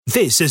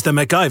This is the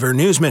MacIver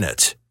News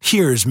Minute.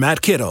 Here's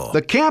Matt Kittle.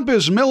 The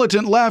campus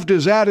militant left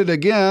is at it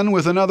again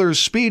with another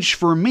speech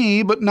for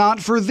me, but not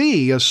for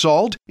thee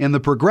assault in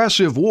the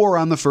progressive war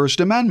on the First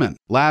Amendment.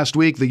 Last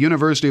week, the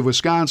University of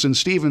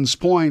Wisconsin-Stevens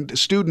Point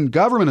Student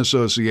Government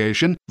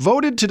Association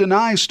voted to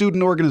deny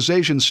student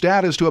organization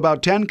status to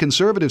about 10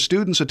 conservative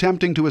students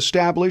attempting to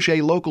establish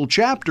a local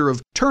chapter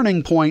of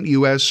Turning Point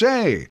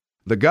USA.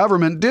 The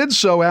government did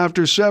so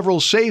after several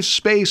safe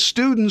space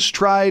students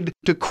tried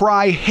to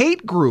cry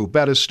hate group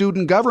at a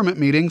student government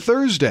meeting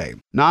Thursday.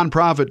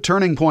 Nonprofit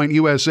Turning Point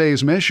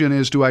USA's mission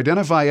is to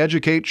identify,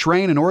 educate,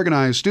 train, and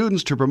organize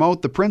students to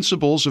promote the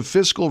principles of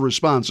fiscal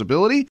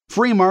responsibility,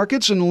 free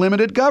markets, and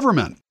limited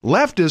government.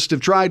 Leftists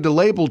have tried to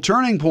label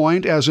Turning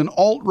Point as an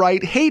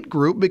alt-right hate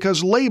group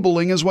because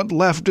labeling is what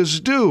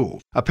leftists do.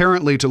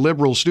 Apparently, to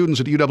liberal students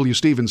at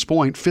UW-Stevens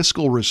Point,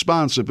 fiscal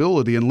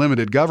responsibility and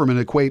limited government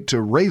equate to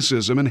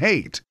racism and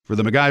hate. For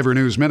the MacIver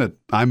News Minute,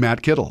 I'm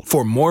Matt Kittle.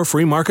 For more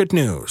free market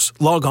news,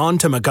 log on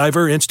to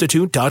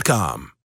MacIverinstitute.com.